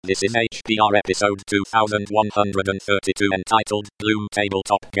This is HPR episode 2132 entitled Gloom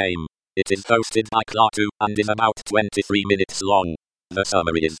Tabletop Game. It is hosted by Klaatu and is about 23 minutes long. The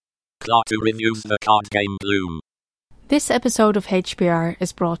summary is: Klaatu reviews the card game Gloom. This episode of HPR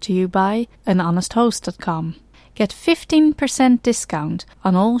is brought to you by anhonesthost.com. Get 15% discount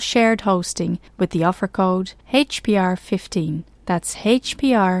on all shared hosting with the offer code HPR15. That's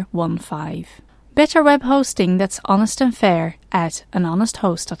HPR15. Better web hosting that's honest and fair at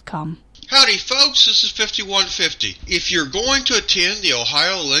anhonesthost.com. Howdy folks, this is 5150. If you're going to attend the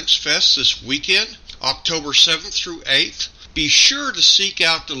Ohio Linux Fest this weekend, October 7th through 8th, be sure to seek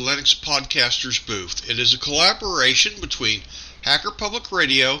out the Linux Podcasters booth. It is a collaboration between Hacker Public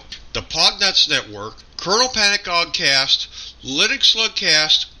Radio, the Podnuts Network, Kernel Panic Oddcast, Linux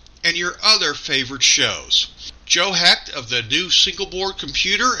Slugcast, and your other favorite shows. Joe Hecht of the new Single Board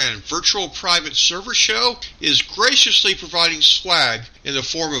Computer and Virtual Private Server Show is graciously providing swag in the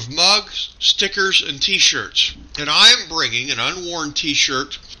form of mugs, stickers, and t-shirts. And I am bringing an unworn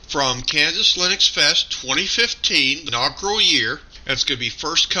t-shirt from Kansas Linux Fest 2015, inaugural year. It's going to be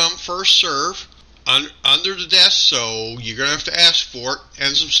first come, first serve, under the desk, so you're going to have to ask for it,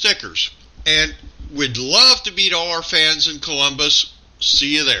 and some stickers. And we'd love to meet all our fans in Columbus.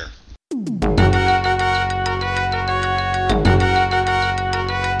 See you there.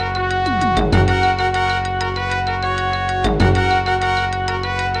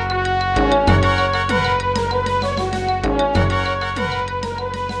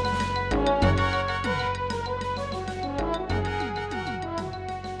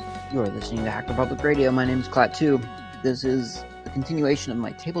 You're listening to Hacker Public Radio. My name is Klaatu. This is the continuation of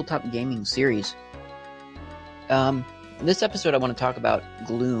my tabletop gaming series. In this episode, I want to talk about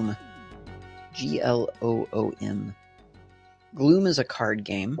Gloom. Gloom. Gloom is a card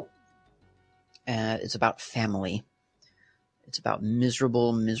game. It's about family. It's about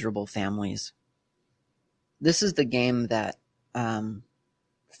miserable families. This is the game that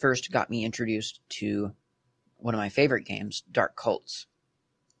first got me introduced to one of my favorite games, Dark Cults.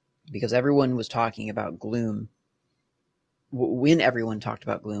 Because everyone was talking about Gloom. When everyone talked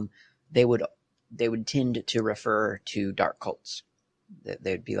about Gloom, they would tend to refer to Dark Cults.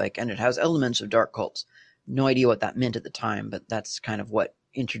 They'd be like, and it has elements of Dark Cults. No idea what that meant at the time, but that's kind of what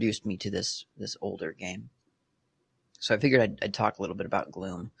introduced me to this older game. So I figured I'd talk a little bit about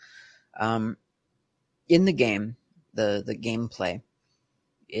Gloom. In the game, the gameplay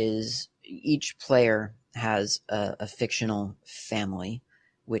is each player has a fictional family,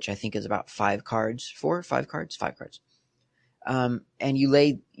 which I think is about 5 cards. 5 cards? 5 cards. And you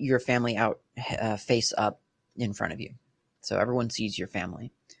lay your family out face up in front of you. So everyone sees your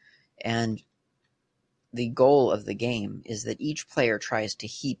family. And the goal of the game is that each player tries to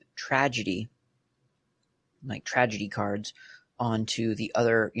heap tragedy, like tragedy cards, onto the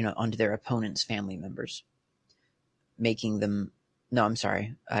other, onto their opponent's family members. Making them... No, I'm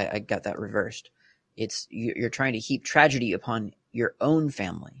sorry. I got that reversed. You're trying to heap tragedy upon your own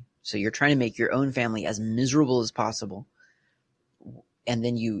family. So you're trying to make your own family as miserable as possible. And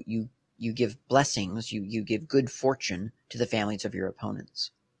then you give blessings, you give good fortune to the families of your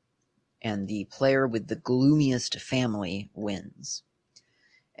opponents. And the player with the gloomiest family wins.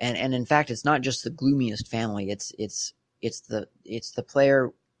 And in fact, it's not just the gloomiest family, it's the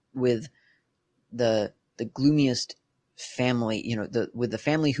player with the gloomiest family, with the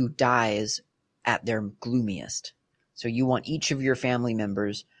family who dies at their gloomiest. So you want each of your family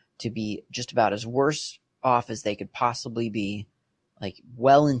members to be just about as worse off as they could possibly be, like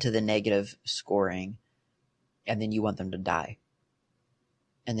well into the negative scoring, and then you want them to die.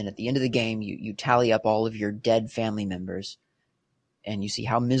 And then at the end of the game, you tally up all of your dead family members, and you see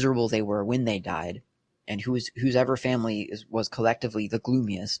how miserable they were when they died, and whosever family was collectively the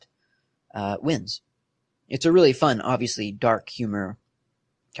gloomiest wins. It's a really fun, obviously dark humor,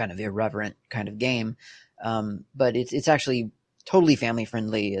 kind of irreverent kind of game. But it's actually totally family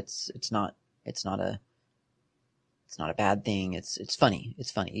friendly. It's not a bad thing. It's funny.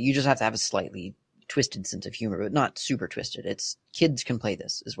 It's funny. You just have to have a slightly twisted sense of humor, but not super twisted. Kids can play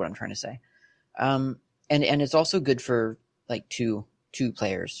this, is what I'm trying to say. And it's also good for like two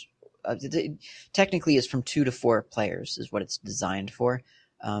players. Technically it's from 2 to 4 players is what it's designed for.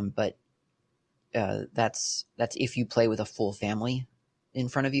 But that's if you play with a full family in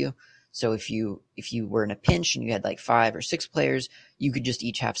front of you. So if you were in a pinch and you had like 5 or 6 players, you could just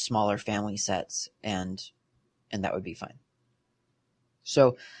each have smaller family sets, and that would be fine.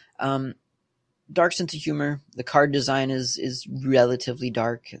 So, dark sense of humor. The card design is relatively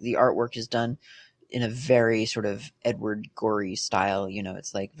dark. The artwork is done in a very sort of Edward Gorey style.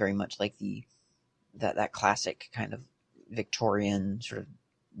 It's like very much like that classic kind of Victorian sort of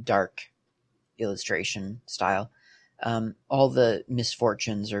dark illustration style. All the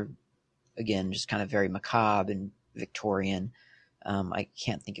misfortunes are, again, just kind of very macabre and Victorian. I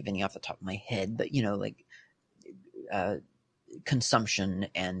can't think of any off the top of my head, but like consumption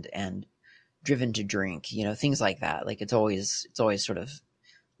and driven to drink, things like that. Like it's always sort of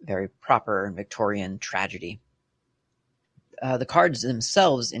very proper and Victorian tragedy. The cards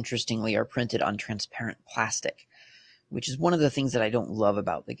themselves, interestingly, are printed on transparent plastic, which is one of the things that I don't love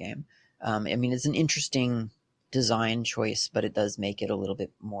about the game. It's an interesting design choice, but it does make it a little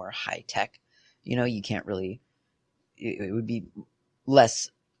bit more high tech. You can't really. It would be less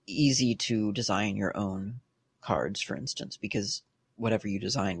easy to design your own cards, for instance, because whatever you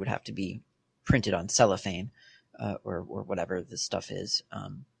design would have to be printed on cellophane or whatever this stuff is,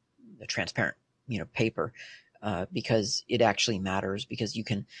 a transparent paper, because it actually matters. Because you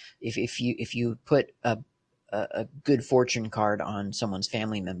can, if you put a good fortune card on someone's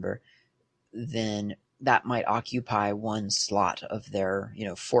family member, then that might occupy one slot of their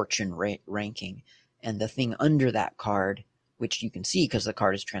fortune ranking, and the thing under that card, which you can see because the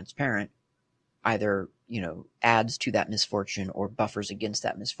card is transparent, either adds to that misfortune or buffers against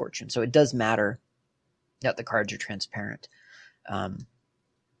that misfortune. So it does matter that the cards are transparent. And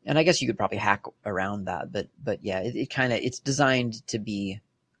I guess you could probably hack around that, but yeah, it's designed to be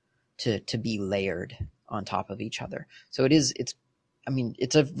layered on top of each other. So it's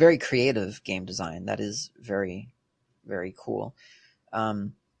a very creative game design that is very, very cool.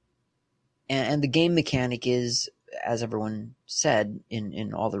 And the game mechanic is, as everyone said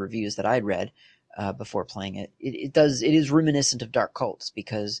in all the reviews that I'd read before playing it, it is reminiscent of Dark Cults,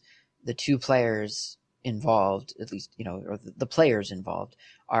 because the two players involved, at least, or the players involved,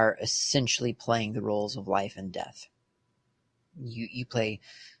 are essentially playing the roles of life and death. You play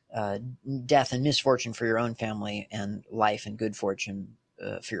death and misfortune for your own family, and life and good fortune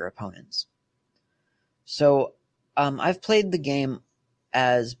for your opponents. So I've played the game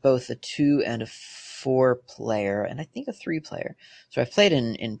as both a 2 and a 4 player, and I think a 3 player. So I've played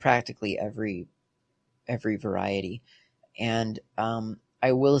in practically every variety, and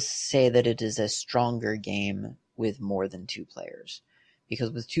I will say that it is a stronger game with more than 2 players,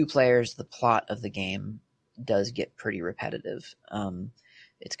 because with 2 players, the plot of the game does get pretty repetitive.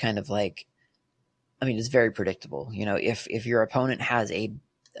 It's kind of like, it's very predictable. If your opponent has a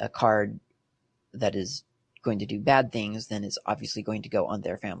card that is going to do bad things, then it's obviously going to go on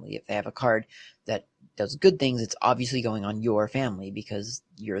their family. If they have a card that does good things, it's obviously going on your family, because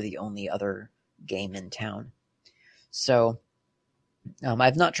you're the only other game in town. So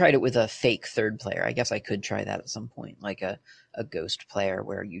I've not tried it with a fake third player. I guess I could try that at some point, like a ghost player,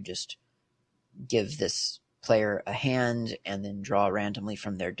 where you just give this player a hand and then draw randomly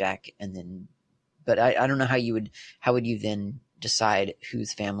from their deck, and then, but I don't know how would you then decide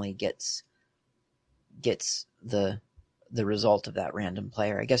whose family gets the result of that random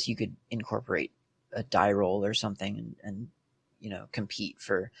player. I guess you could incorporate a die roll or something and compete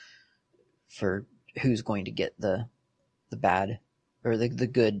for who's going to get the bad or the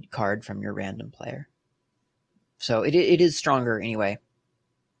good card from your random player. So it is stronger anyway.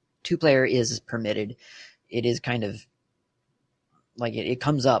 2 player is permitted. It is kind of like it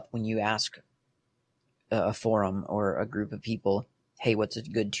comes up when you ask a forum or a group of people, hey, what's a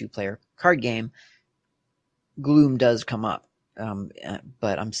good 2 player card game? Gloom does come up,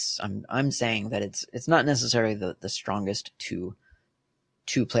 but I'm saying that it's not necessarily the strongest 2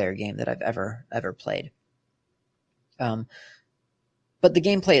 player game that I've ever played. But the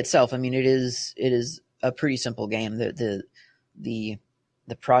gameplay itself, it is a pretty simple game. The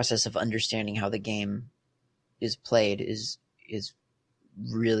process of understanding how the game is played is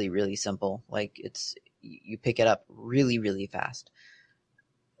really, really simple. Like you pick it up really, really fast,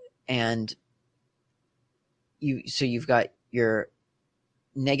 and you've got your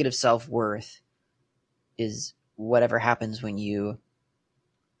negative self-worth is whatever happens when you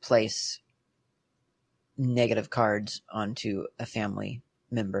place negative cards onto a family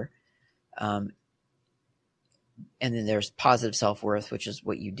member. And then there's positive self-worth, which is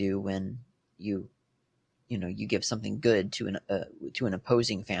what you do when you give something good to an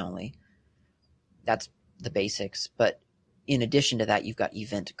opposing family. That's the basics. But in addition to that, you've got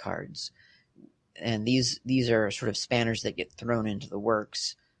event cards. And these are sort of spanners that get thrown into the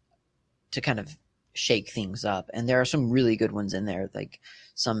works to kind of shake things up. And there are some really good ones in there. Like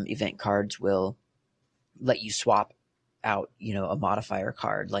some event cards will let you swap out, a modifier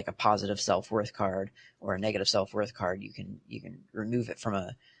card, like a positive self-worth card or a negative self-worth card. You can remove it from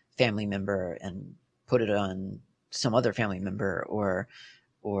a family member and put it on some other family member, or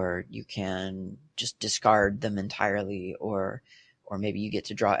you can just discard them entirely, or or maybe you get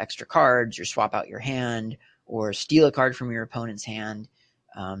to draw extra cards or swap out your hand or steal a card from your opponent's hand.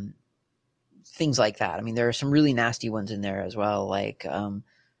 Things like that. I mean, there are some really nasty ones in there as well. Like,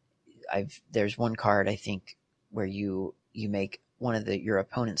 there's one card, I think, where you make one of your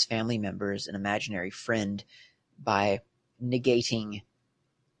opponent's family members an imaginary friend by negating,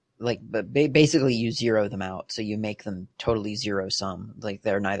 but basically you zero them out. So you make them totally zero sum. Like,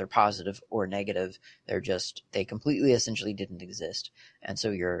 they're neither positive or negative. They completely essentially didn't exist. And so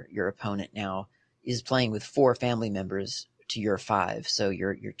your opponent now is playing with 4 family members to your 5. So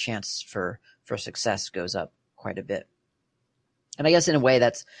your chance for success goes up quite a bit. And I guess in a way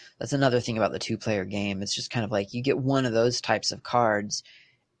that's another thing about the 2-player game. It's just kind of like you get one of those types of cards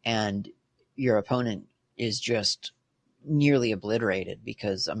and your opponent is just nearly obliterated,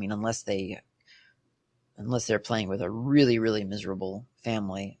 because, I mean, unless they're playing with a really, really miserable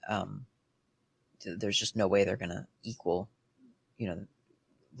family, there's just no way they're going to equal,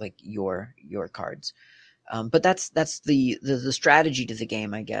 like your cards. But that's the strategy to the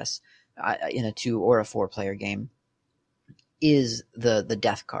game, I guess, in a 2 or a 4-player game, is the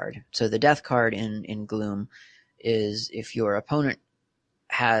death card. So the death card in Gloom is if your opponent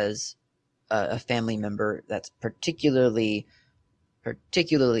has a family member that's particularly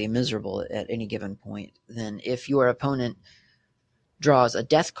miserable at any given point, then if your opponent draws a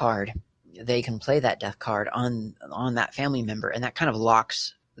death card, they can play that death card on that family member, and that kind of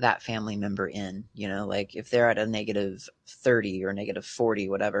locks that family member in. Like if they're at a negative 30 or negative 40,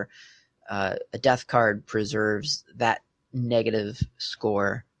 whatever, a death card preserves that negative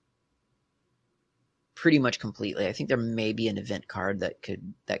score pretty much completely. I think there may be an event card that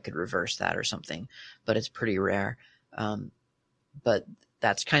could reverse that or something, but it's pretty rare. But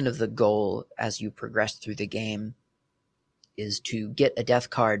that's kind of the goal as you progress through the game, is to get a death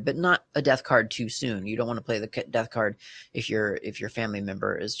card, but not a death card too soon. You don't want to play the death card if your family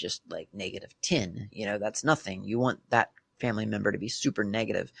member is just like negative 10. That's nothing. You want that family member to be super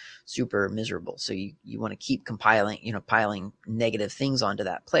negative, super miserable. So you want to keep piling negative things onto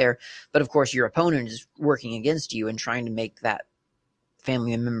that player. But of course, your opponent is working against you and trying to make that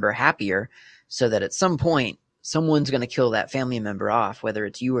family member happier, so that at some point someone's going to kill that family member off, whether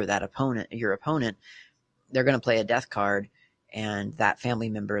it's you or your opponent. They're going to play a death card, and that family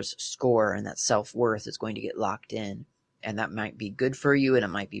member's score and that self-worth is going to get locked in. And that might be good for you, and it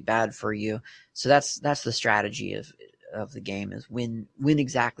might be bad for you. So that's the strategy of the game, is when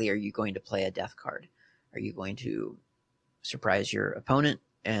exactly are you going to play a death card? Are you going to surprise your opponent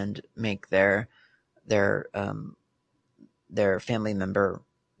and make their family member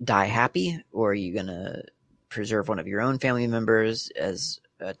die happy, or are you going to preserve one of your own family members as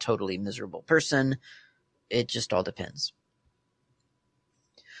a totally miserable person? It just all depends.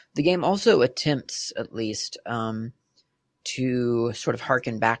 The game also attempts, at least, to sort of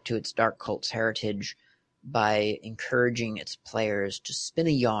harken back to its Dark Cult's heritage by encouraging its players to spin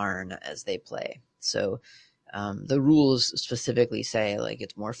a yarn as they play. So the rules specifically say, like,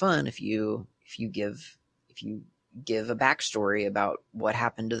 it's more fun if you give a backstory about what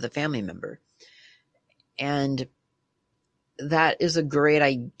happened to the family member. And that is a great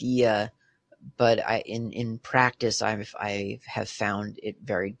idea, but in practice I have found it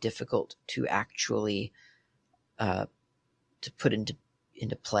very difficult to actually to put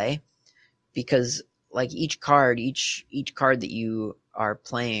into play, because like each card that you are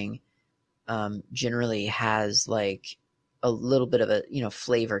playing generally has like a little bit of a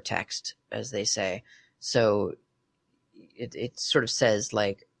flavor text, as they say. So it sort of says,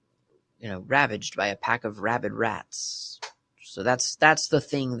 like, ravaged by a pack of rabid rats. So that's the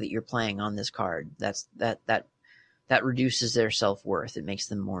thing that you're playing on this card. That reduces their self-worth. It makes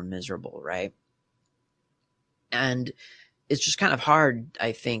them more miserable, right? And it's just kind of hard,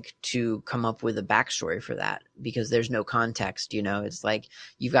 I think, to come up with a backstory for that, because there's no context. It's like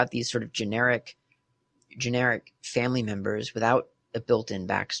you've got these sort of generic family members without a built-in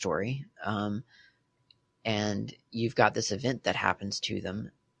backstory, and you've got this event that happens to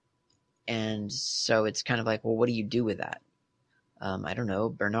them, and so it's kind of like, well, what do you do with that? I don't know.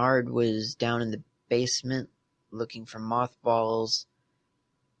 Bernard was down in the basement looking for mothballs,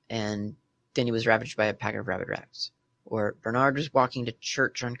 and then he was ravaged by a pack of rabid rats. Or Bernard was walking to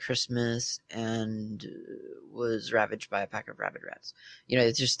church on Christmas and was ravaged by a pack of rabid rats.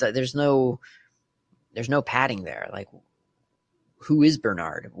 It's just there's no padding there. Like, who is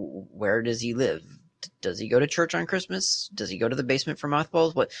Bernard? Where does he live? Does he go to church on Christmas? Does he go to the basement for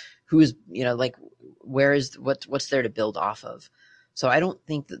mothballs? Who is, where is, what's there to build off of? So I don't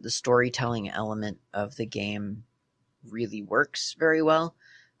think that the storytelling element of the game really works very well.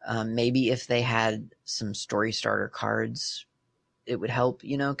 Maybe if they had some story starter cards it would help,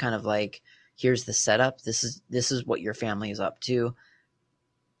 kind of like, here's the setup. This is what your family is up to.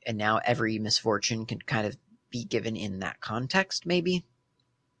 And now every misfortune can kind of be given in that context, maybe,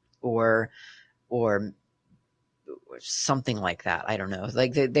 or something like that. I don't know.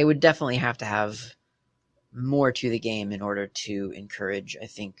 Like they would definitely have to have more to the game in order to encourage, I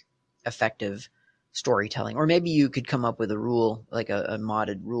think, effective storytelling. Or maybe you could come up with a rule, like a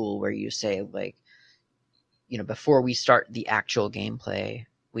modded rule, where you say, like, before we start the actual gameplay,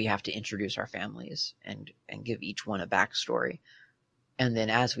 we have to introduce our families and give each one a backstory. And then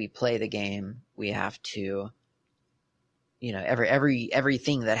as we play the game, we have to,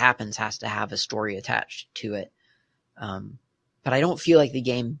 everything that happens has to have a story attached to it. But I don't feel like the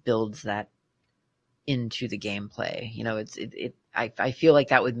game builds that into the gameplay. I feel like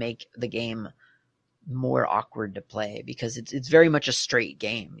that would make the game more awkward to play, because it's very much a straight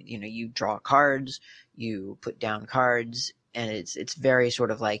game. You draw cards, you put down cards, and it's very sort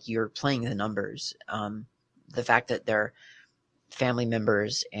of like you're playing the numbers. The fact that they're family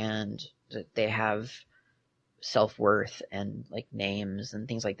members and that they have self-worth and like names and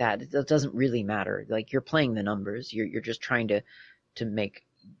things like that, it doesn't really matter. Like, you're playing the numbers. You're just trying to make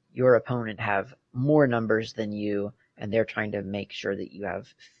your opponent have more numbers than you, and they're trying to make sure that you have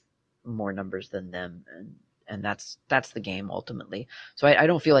more numbers than them, and that's the game ultimately. So I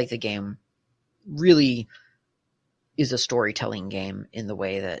don't feel like the game really is a storytelling game in the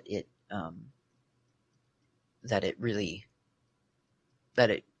way that it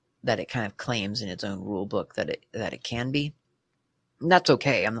kind of claims in its own rule book that it can be. And that's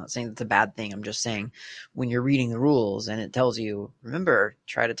okay. I'm not saying that's a bad thing. I'm just saying, when you're reading the rules and it tells you, remember,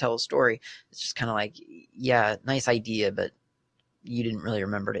 try to tell a story, it's just kind of like, yeah, nice idea, but you didn't really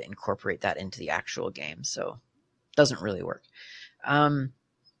remember to incorporate that into the actual game, so it doesn't really work.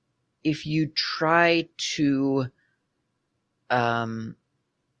 If you try to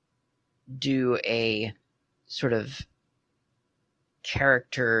do a sort of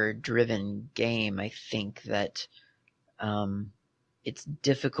character-driven game, I think that it's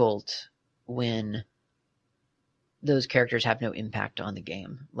difficult when those characters have no impact on the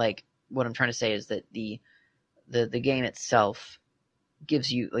game. Like, what I'm trying to say is that the game itself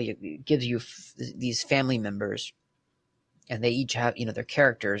gives you these family members, and they each have their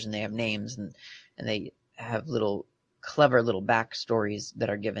characters, and they have names, and they have clever little backstories that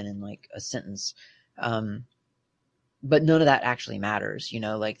are given in like a sentence. But none of that actually matters.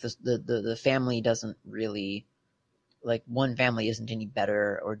 Like the family doesn't really, like, one family isn't any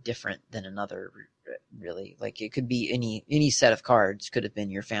better or different than another, really. Like, it could be any set of cards could have been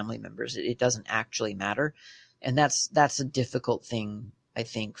your family members. It doesn't actually matter. And that's a difficult thing, I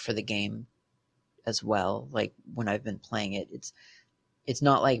think, for the game as well. Like, when I've been playing it, it's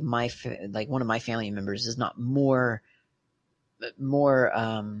not like like one of my family members is not more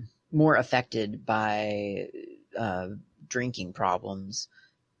affected by drinking problems,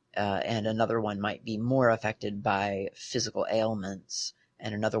 and another one might be more affected by physical ailments,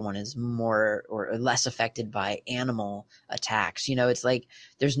 and another one is more or less affected by animal attacks. It's like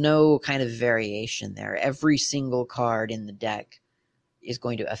there's no kind of variation there. Every single card in the deck is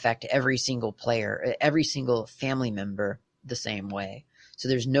going to affect every single player, every single family member the same way. So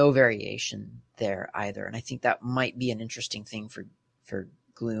there's no variation there either. And I think that might be an interesting thing for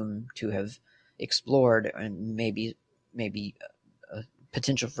Gloom to have explored, and maybe a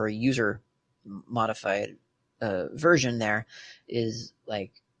potential for a user modified version there is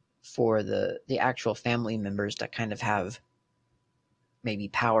like for the actual family members to kind of have maybe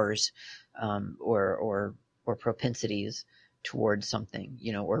powers or propensities towards something,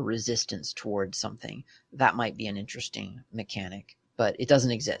 or resistance towards something. That might be an interesting mechanic, but it doesn't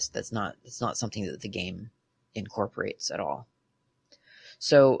exist. It's not something that the game incorporates at all.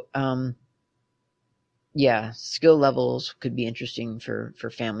 So yeah, skill levels could be interesting for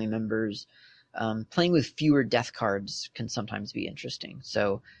family members. Playing with fewer death cards can sometimes be interesting.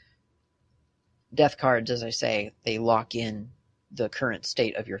 So death cards, as I say, they lock in the current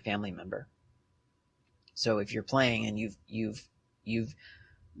state of your family member. So if you're playing and you've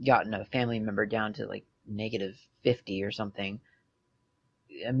gotten a family member down to like -50 or something,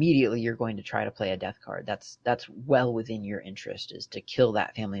 immediately you're going to try to play a death card. That's well within your interest, is to kill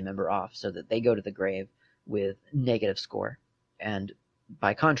that family member off so that they go to the grave with negative score. And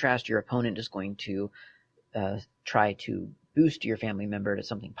by contrast, your opponent is going to try to boost your family member to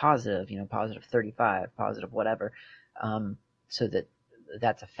something positive, positive 35, positive whatever, so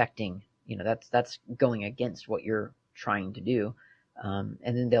that's affecting, that's going against what you're trying to do. And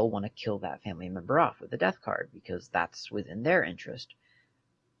then they'll want to kill that family member off with a death card because that's within their interest.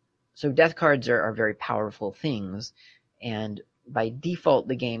 So death cards are very powerful things, and by default,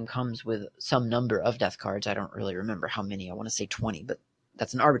 the game comes with some number of death cards. I don't really remember how many. I want to say 20, but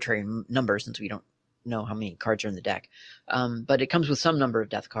that's an arbitrary number since we don't know how many cards are in the deck. But it comes with some number of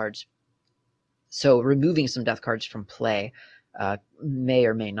death cards. So removing some death cards from play may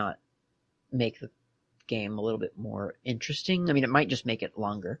or may not make the game a little bit more interesting. I mean, it might just make it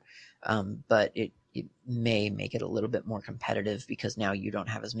longer, but it may make it a little bit more competitive because now you don't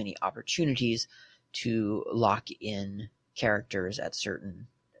have as many opportunities to lock in characters at certain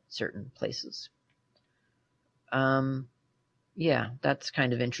places. Yeah, that's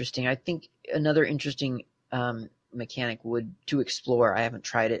kind of interesting. I think another interesting mechanic to explore, I haven't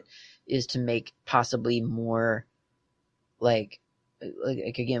tried it, is to make possibly more like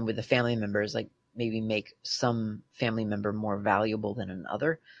again with the family members, like maybe make some family member more valuable than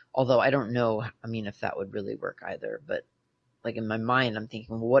another. Although I don't know, I mean, if that would really work either. But like in my mind, I'm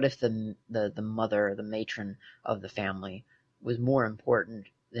thinking, well, what if the mother, the matron of the family, was more important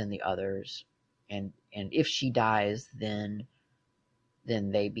than the others, and if she dies, then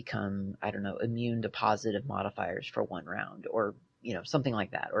they become, I don't know, immune to positive modifiers for one round, or something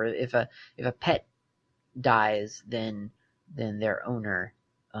like that. Or if a pet dies, then their owner,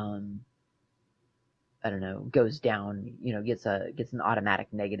 I don't know, goes down, gets an automatic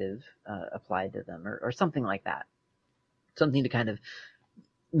negative applied to them, or something like that. Something to kind of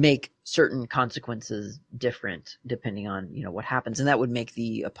make certain consequences different depending on what happens, and that would make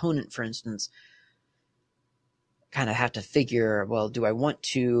the opponent, for instance, kind of have to figure, well, do I want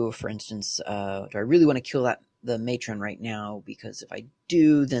to, for instance, do I really want to kill the matron right now? Because if I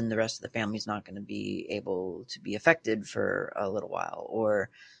do, then the rest of the family's not going to be able to be affected for a little while. Or,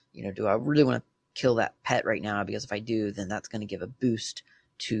 do I really want to kill that pet right now? Because if I do, then that's going to give a boost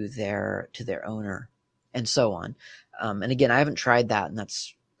to their owner, and so on. And again, I haven't tried that, and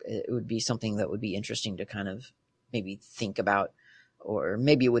it would be something that would be interesting to kind of maybe think about. Or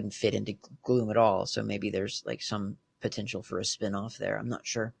maybe it wouldn't fit into Gloom at all, so maybe there's like some potential for a spin-off there. I'm not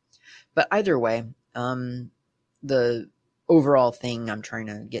sure. But either way, the overall thing I'm trying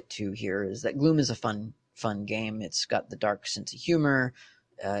to get to here is that Gloom is a fun game. It's got the dark sense of humor.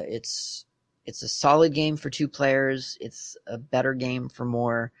 It's a solid game for 2 players. It's a better game for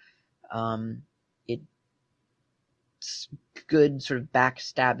more. It's good sort of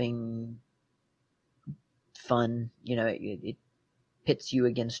backstabbing fun. It pits you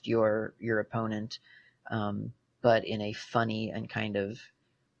against your opponent, but in a funny and kind of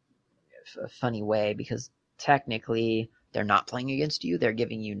a funny way, because technically they're not playing against you; they're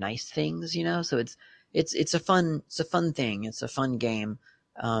giving you nice things, So it's a fun thing. It's a fun game.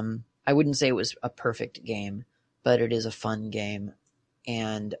 I wouldn't say it was a perfect game, but it is a fun game,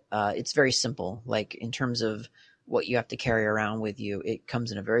 and it's very simple. Like in terms of what you have to carry around with you, it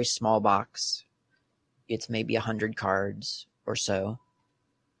comes in a very small box. It's maybe 100 cards or so.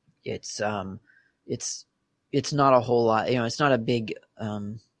 It's not a whole lot, it's not a big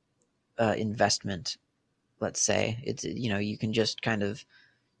investment, let's say. It's, you can just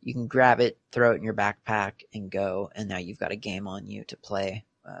you can grab it, throw it in your backpack and go, and now you've got a game on you to play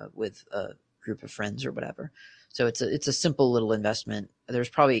with a group of friends or whatever. So it's a simple little investment. There's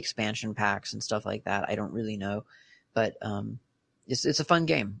probably expansion packs and stuff like that. I don't really know, but it's a fun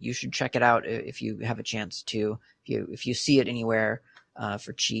game. You should check it out if you have a chance to. If you see it anywhere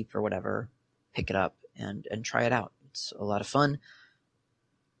for cheap or whatever, pick it up and try it out. It's a lot of fun.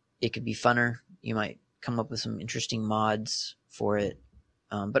 It could be funner. You might come up with some interesting mods for it.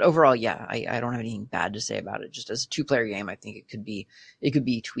 But overall, yeah, I don't have anything bad to say about it. Just as a 2-player game, I think it could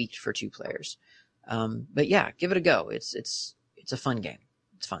be tweaked for 2 players. But yeah, give it a go. It's a fun game.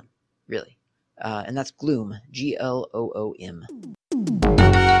 It's fun, really. And that's Gloom, Gloom.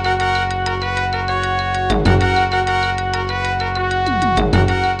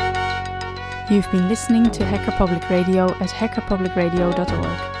 You've been listening to Hacker Public Radio at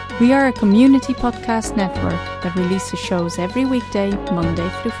hackerpublicradio.org. We are a community podcast network that releases shows every weekday, Monday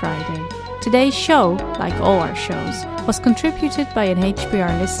through Friday. Today's show, like all our shows, was contributed by an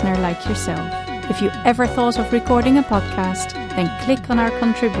HPR listener like yourself. If you ever thought of recording a podcast, then click on our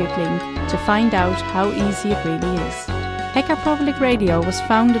contribute link to find out how easy it really is. Hacker Public Radio was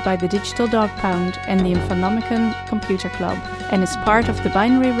founded by the Digital Dog Pound and the Infonomicon Computer Club and is part of the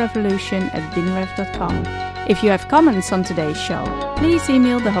binary revolution at binrev.com. If you have comments on today's show, please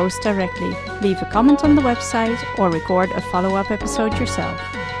email the host directly, leave a comment on the website, or record a follow-up episode yourself.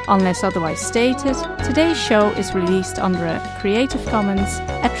 Unless otherwise stated, today's show is released under a Creative Commons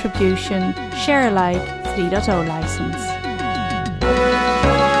Attribution Share Alike 3.0 license.